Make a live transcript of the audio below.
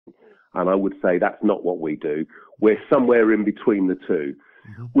And I would say that's not what we do. We're somewhere in between the two.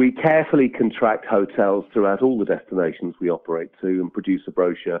 Mm-hmm. We carefully contract hotels throughout all the destinations we operate to and produce a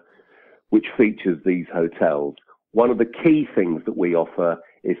brochure which features these hotels. One of the key things that we offer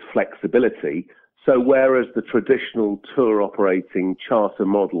is flexibility. So whereas the traditional tour operating charter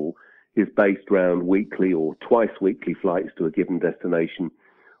model is based around weekly or twice weekly flights to a given destination,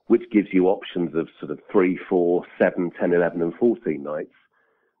 which gives you options of sort of 3, 4, 7, 10, 11 and 14 nights,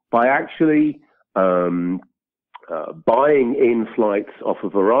 by actually buying in flights off a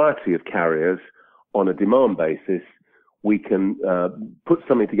variety of carriers on a demand basis, we can put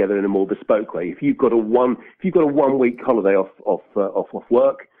something together in a more bespoke way. If you've got a 1 week holiday off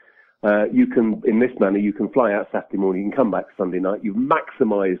work, you can, in this manner, you can fly out Saturday morning and come back Sunday night. You've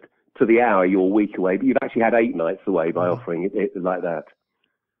maximised to the hour your week away, but you've actually had 8 nights away by offering it like that.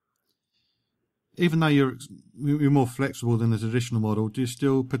 Even though you're more flexible than the traditional model, do you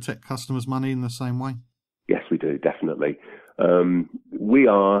still protect customers' money in the same way? Yes, we do, definitely. We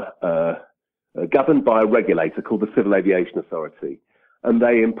are governed by a regulator called the Civil Aviation Authority, and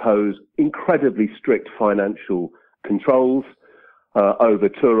they impose incredibly strict financial controls over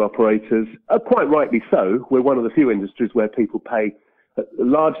tour operators. Quite rightly so. We're one of the few industries where people pay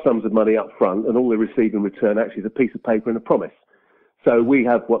large sums of money up front, and all they receive in return actually is a piece of paper and a promise. So we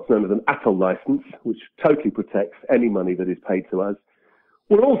have what's known as an ATOL license, which totally protects any money that is paid to us.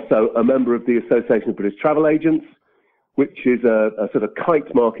 We're also a member of the Association of British Travel Agents, which is a sort of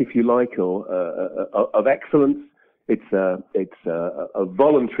kite mark, if you like, or of excellence. It's a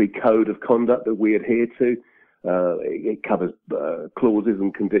voluntary code of conduct that we adhere to. It covers clauses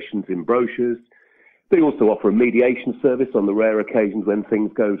and conditions in brochures. They also offer a mediation service on the rare occasions when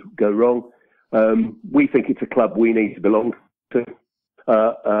things go wrong. We think it's a club we need to belong to.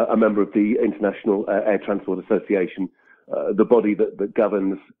 A member of the International Air Transport Association, the body that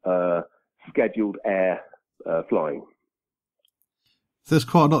governs scheduled air flying. So there's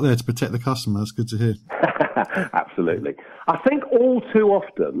quite a lot there to protect the customer. That's good to hear. Absolutely. I think all too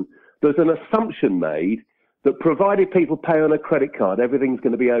often there's an assumption made that provided people pay on a credit card, everything's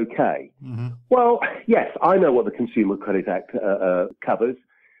going to be okay. Mm-hmm. Well, yes, I know what the Consumer Credit Act covers,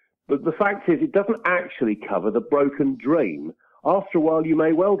 but the fact is it doesn't actually cover the broken dream. After a while, you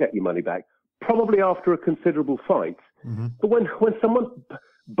may well get your money back, probably after a considerable fight. Mm-hmm. But when someone's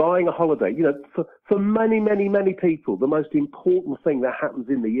buying a holiday, for many, many, many people, the most important thing that happens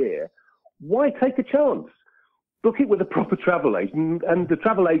in the year, why take a chance? Book it with a proper travel agent, and the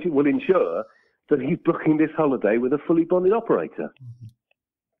travel agent will ensure that he's booking this holiday with a fully bonded operator. Mm-hmm.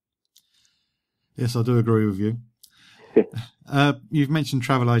 Yes, I do agree with you. You've mentioned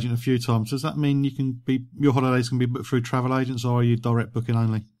travel agent a few times. Does that mean your holidays can be booked through travel agents, or are you direct booking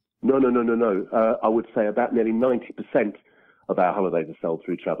only? No. I would say about nearly 90% of our holidays are sold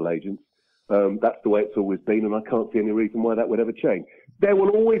through travel agents. That's the way it's always been, and I can't see any reason why that would ever change. There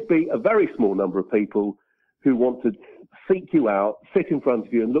will always be a very small number of people who want to seek you out, sit in front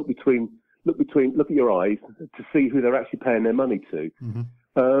of you, and look at your eyes to see who they're actually paying their money to.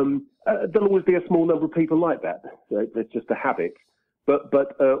 Mm-hmm. There'll always be a small number of people like that. It's just a habit. But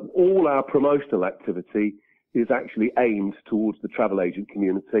all our promotional activity is actually aimed towards the travel agent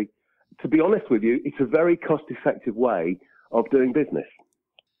community. To be honest with you, it's a very cost-effective way of doing business.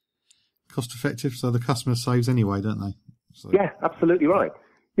 Cost-effective, so the customer saves anyway, don't they? So. Yeah, absolutely right.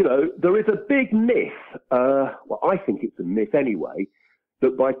 There is a big myth, I think it's a myth anyway,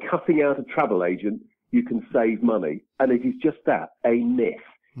 that by cutting out a travel agent, you can save money. And it is just that, a myth.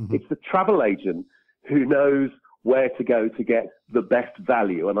 Mm-hmm. It's the travel agent who knows where to go to get the best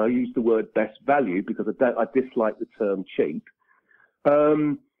value. And I use the word best value because I dislike the term cheap.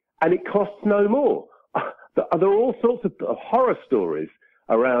 And it costs no more. There are all sorts of horror stories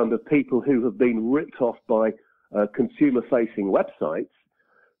around of people who have been ripped off by consumer-facing websites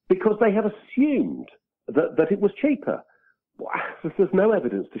because they have assumed that it was cheaper. There's no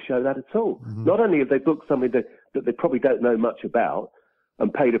evidence to show that at all. Mm-hmm. Not only have they booked something that they probably don't know much about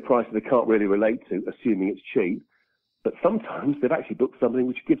and paid a price that they can't really relate to, assuming it's cheap, but sometimes they've actually booked something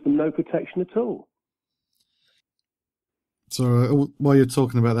which gives them no protection at all. So while you're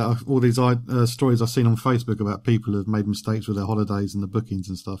talking about that, all these stories I've seen on Facebook about people who have made mistakes with their holidays and the bookings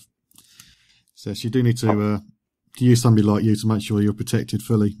and stuff. So yes, you do need to use somebody like you to make sure you're protected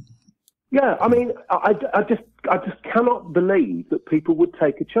fully. Yeah, I mean, I just cannot believe that people would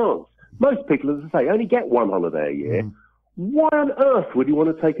take a chance. Most people, as I say, only get one holiday a year. Mm. Why on earth would you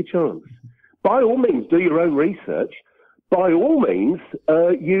want to take a chance? By all means, do your own research. By all means,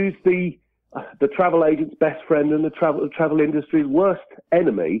 use the travel agent's best friend and the travel industry's worst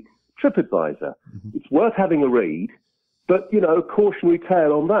enemy, TripAdvisor. Mm-hmm. It's worth having a read. But, cautionary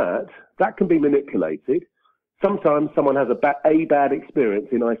tale on that can be manipulated. Sometimes someone has a bad experience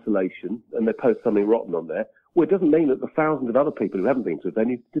in isolation and they post something rotten on there. Well, it doesn't mean that the thousands of other people who haven't been to a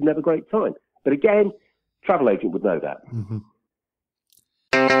venue didn't have a great time. But again, travel agent would know that. Mm-hmm.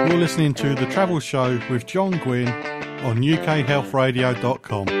 You're listening to The Travel Show with John Guinn on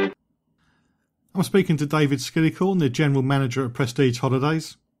ukhealthradio.com. I'm speaking to David Skillicorn, the General Manager at Prestige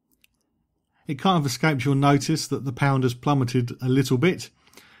Holidays. It can't have escaped your notice that the pound has plummeted a little bit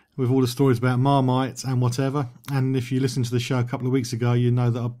with all the stories about Marmite and whatever. And if you listened to the show a couple of weeks ago, you know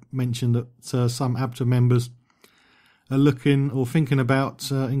that I mentioned that some APTA members are looking or thinking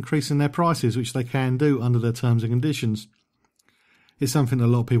about increasing their prices, which they can do under their terms and conditions. It's something a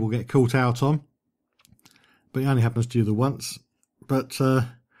lot of people get caught out on, but it only happens to you the once. But I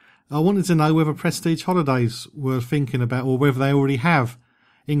wanted to know whether Prestige Holidays were thinking about, or whether they already have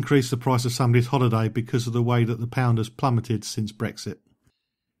increased the price of somebody's holiday because of the way that the pound has plummeted since Brexit.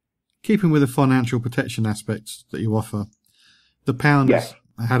 Keeping with the financial protection aspects that you offer, the pound has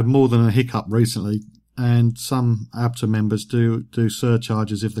had more than a hiccup recently, and some APTA members do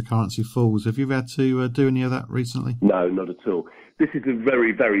surcharges if the currency falls. Have you had to do any of that recently? No, not at all. This is a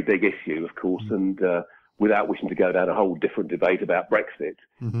very, very big issue, of course, and without wishing to go down a whole different debate about Brexit,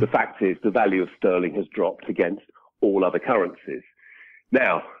 the fact is the value of sterling has dropped against all other currencies.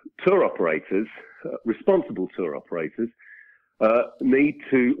 Now, tour operators, responsible tour operators,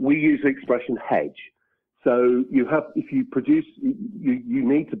 we use the expression hedge. So if you produce, you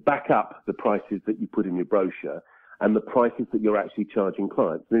need to back up the prices that you put in your brochure and the prices that you're actually charging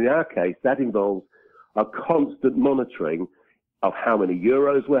clients. And in our case, that involves a constant monitoring of how many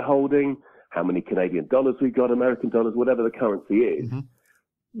euros we're holding, how many Canadian dollars we've got, American dollars, whatever the currency is.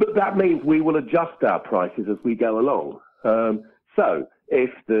 But that means we will adjust our prices as we go along. So if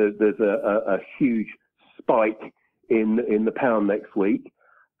there's a huge spike in the pound next week,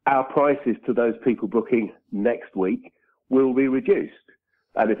 our prices to those people booking next week will be reduced.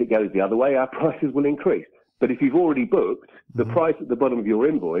 And if it goes the other way, our prices will increase. But if you've already booked, the price at the bottom of your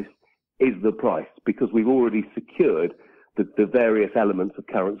invoice is the price, because we've already secured the various elements of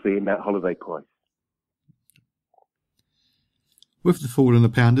currency in that holiday price. With the fall in the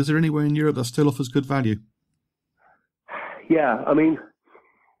pound, is there anywhere in Europe that still offers good value? Yeah, I mean,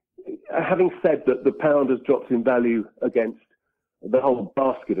 having said that the pound has dropped in value against the whole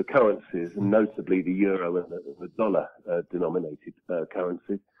basket of currencies, and notably the euro and the dollar denominated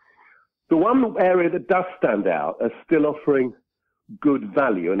currencies, the one area that does stand out as still offering good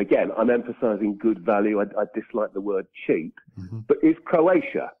value, and again, I'm emphasizing good value, I dislike the word cheap, but is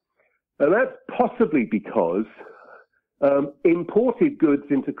Croatia. And that's possibly because imported goods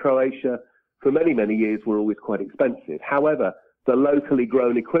into Croatia for many, many years were always quite expensive. However, the locally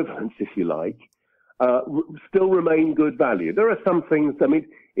grown equivalents, if you like, still remain good value. There are some things, I mean,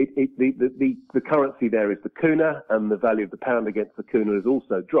 the currency there is the kuna, and the value of the pound against the kuna has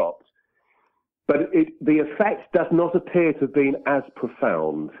also dropped. But the effect does not appear to have been as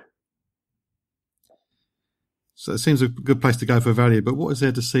profound. So it seems a good place to go for value, but what is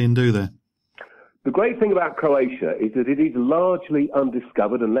there to see and do there? The great thing about Croatia is that it is largely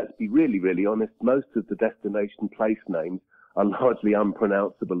undiscovered, and let's be really, really honest, most of the destination place names are largely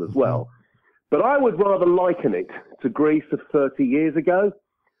unpronounceable as well. But I would rather liken it to Greece of 30 years ago,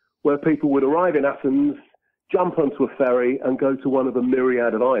 where people would arrive in Athens, jump onto a ferry, and go to one of a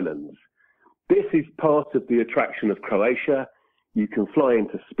myriad of islands. This is part of the attraction of Croatia. You can fly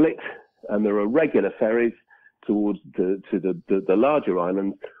into Split, and there are regular ferries towards to the larger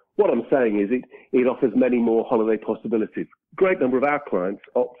islands. What I'm saying is it offers many more holiday possibilities. Great number of our clients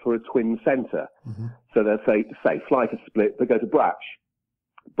opt for a twin centre. So they'll say fly to Split, they go to Brač.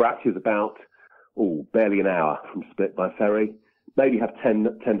 Brač is about, barely an hour from Split by ferry. Maybe have 10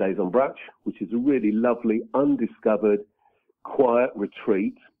 days on Brač, which is a really lovely, undiscovered, quiet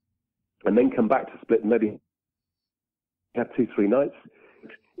retreat, and then come back to Split and maybe have 2-3 nights.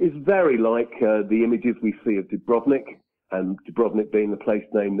 It's very like the images we see of Dubrovnik, and Dubrovnik being the place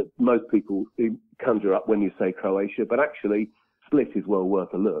name that most people conjure up when you say Croatia, but actually Split is well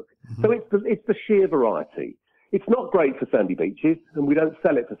worth a look. So it's the sheer variety. It's not great for sandy beaches, and we don't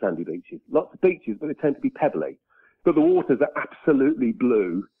sell it for sandy beaches. Lots of beaches, but they tend to be pebbly. But the waters are absolutely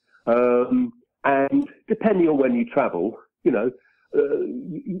blue, and depending on when you travel, you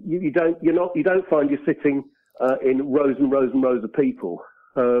don't find you're sitting in rows and rows and rows of people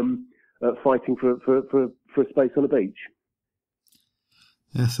fighting for a space on a beach.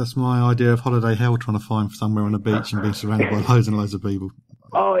 Yes, that's my idea of holiday hell, trying to find somewhere on a beach and being surrounded by loads and loads of people.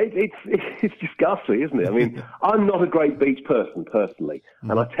 Oh, it's just ghastly, isn't it? I mean, I'm not a great beach person personally,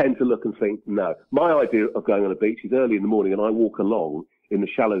 and I tend to look and think, no. My idea of going on a beach is early in the morning, and I walk along in the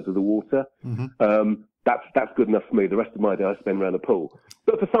shallows of the water. That's good enough for me. The rest of my day I spend around a pool.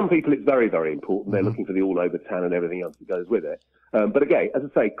 But for some people, it's very, very important. They're looking for the all-over tan and everything else that goes with it. But again, as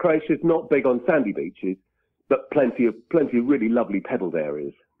I say, Croatia's not big on sandy beaches, but plenty of really lovely pebbled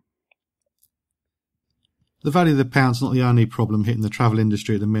areas. The value of the pound's not the only problem hitting the travel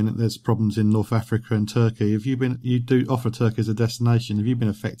industry at the minute. There's problems in North Africa and Turkey. You do offer Turkey as a destination. Have you been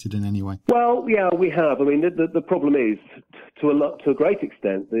affected in any way? Well, yeah, we have. I mean, the problem is, to a great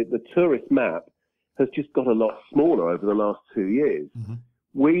extent, the tourist map has just got a lot smaller over the last 2 years.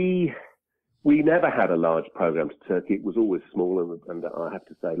 We never had a large program to Turkey. It was always small, and I have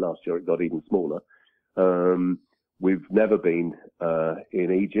to say, last year it got even smaller. We've never been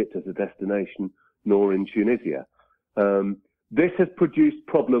in Egypt as a destination, nor in Tunisia. This has produced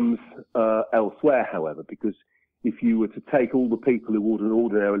problems elsewhere, however, because if you were to take all the people who would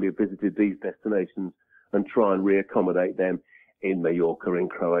ordinarily have visited these destinations and try and reaccommodate them in Mallorca, in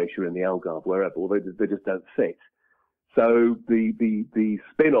Croatia, in the Algarve, wherever, well, they just don't fit. So the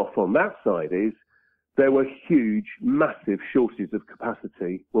spin-off on that side is there were huge, massive shortages of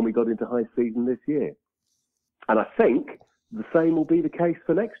capacity when we got into high season this year. And I think the same will be the case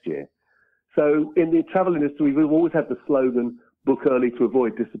for next year. So in the travel industry, we've always had the slogan, book early to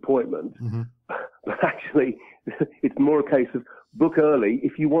avoid disappointment. But actually, it's more a case of book early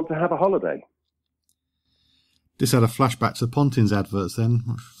if you want to have a holiday. Just had a flashback to Pontin's adverts then.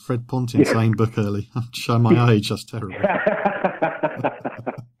 Fred Pontin saying book early. I'm showing my age, that's terrible.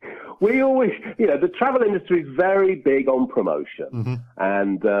 We always, the travel industry is very big on promotion.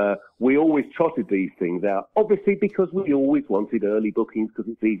 And we always trotted these things out, obviously because we always wanted early bookings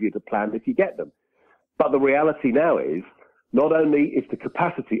because it's easier to plan if you get them. But the reality now is, not only is the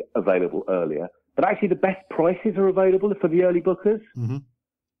capacity available earlier, but actually the best prices are available for the early bookers. You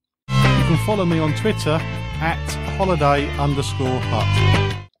can follow me on Twitter @holiday_hut.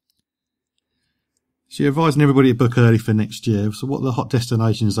 So you're advising everybody to book early for next year. So what are the hot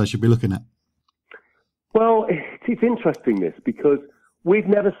destinations they should be looking at? Well, it's interesting this, because we've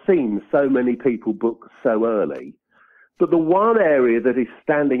never seen so many people book so early. But the one area that is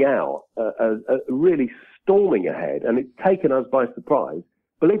standing out, really storming ahead, and it's taken us by surprise,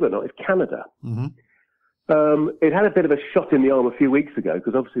 believe it or not, is Canada. It had a bit of a shot in the arm a few weeks ago,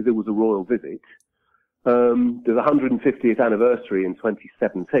 because obviously there was a royal visit. There's a 150th anniversary in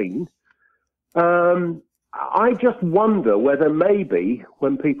 2017. I just wonder whether maybe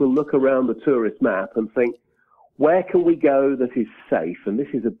when people look around the tourist map and think, where can we go that is safe? And this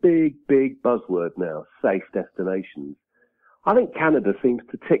is a big, big buzzword now, safe destinations. I think Canada seems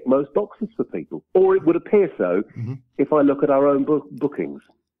to tick most boxes for people, or it would appear so if I look at our own bookings.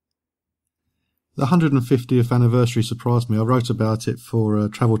 The 150th anniversary surprised me. I wrote about it for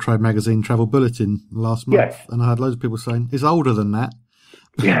Travel Trade Magazine Travel Bulletin last month, and I had loads of people saying, it's older than that.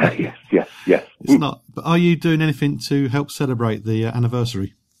 Yes. It's not. But are you doing anything to help celebrate the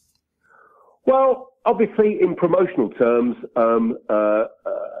anniversary? Well, obviously, in promotional terms,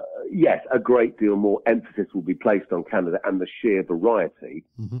 yes, a great deal more emphasis will be placed on Canada and the sheer variety.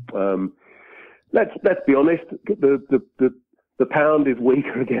 Let's be honest. The pound is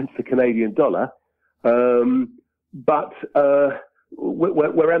weaker against the Canadian dollar, but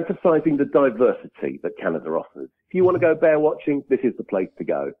we're emphasising the diversity that Canada offers. If you want to go bear watching, this is the place to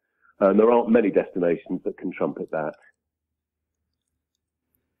go. There aren't many destinations that can trumpet that.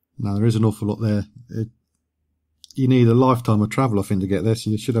 No, there is an awful lot there. You need a lifetime of travel, I think, to get there. So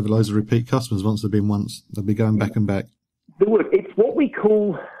you should have loads of repeat customers. Once they've been once, they'll be going back and back. There would. It's what we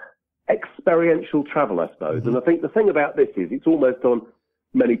call experiential travel, I suppose. And I think the thing about this is it's almost on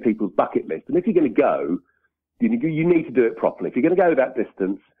many people's bucket list. And if you're going to go, you need to do it properly. If you're going to go that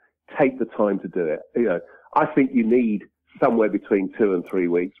distance, take the time to do it. I think you need somewhere between 2 and 3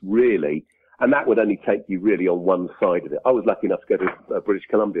 weeks, really. And that would only take you really on one side of it. I was lucky enough to go to British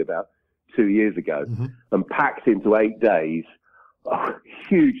Columbia about 2 years ago and packed into 8 days a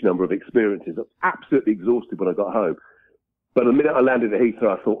huge number of experiences. I was absolutely exhausted when I got home. But the minute I landed at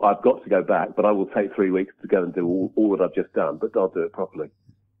Heathrow, I thought, I've got to go back, but I will take 3 weeks to go and do all that I've just done, but I'll do it properly.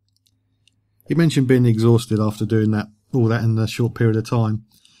 You mentioned being exhausted after doing all that in a short period of time.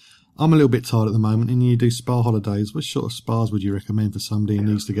 I'm a little bit tired at the moment, and you do spa holidays. What sort of spas would you recommend for somebody who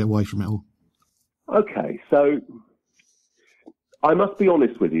needs to get away from it all? Okay, so I must be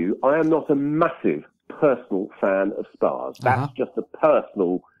honest with you. I am not a massive personal fan of spas. That's just a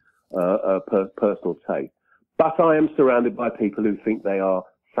personal taste. But I am surrounded by people who think they are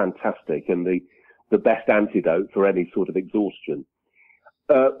fantastic and the best antidote for any sort of exhaustion.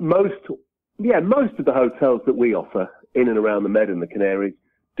 Most of the hotels that we offer in and around the Med and the Canaries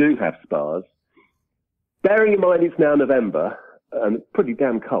do have spas. Bearing in mind it's now November and it's pretty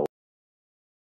damn cold.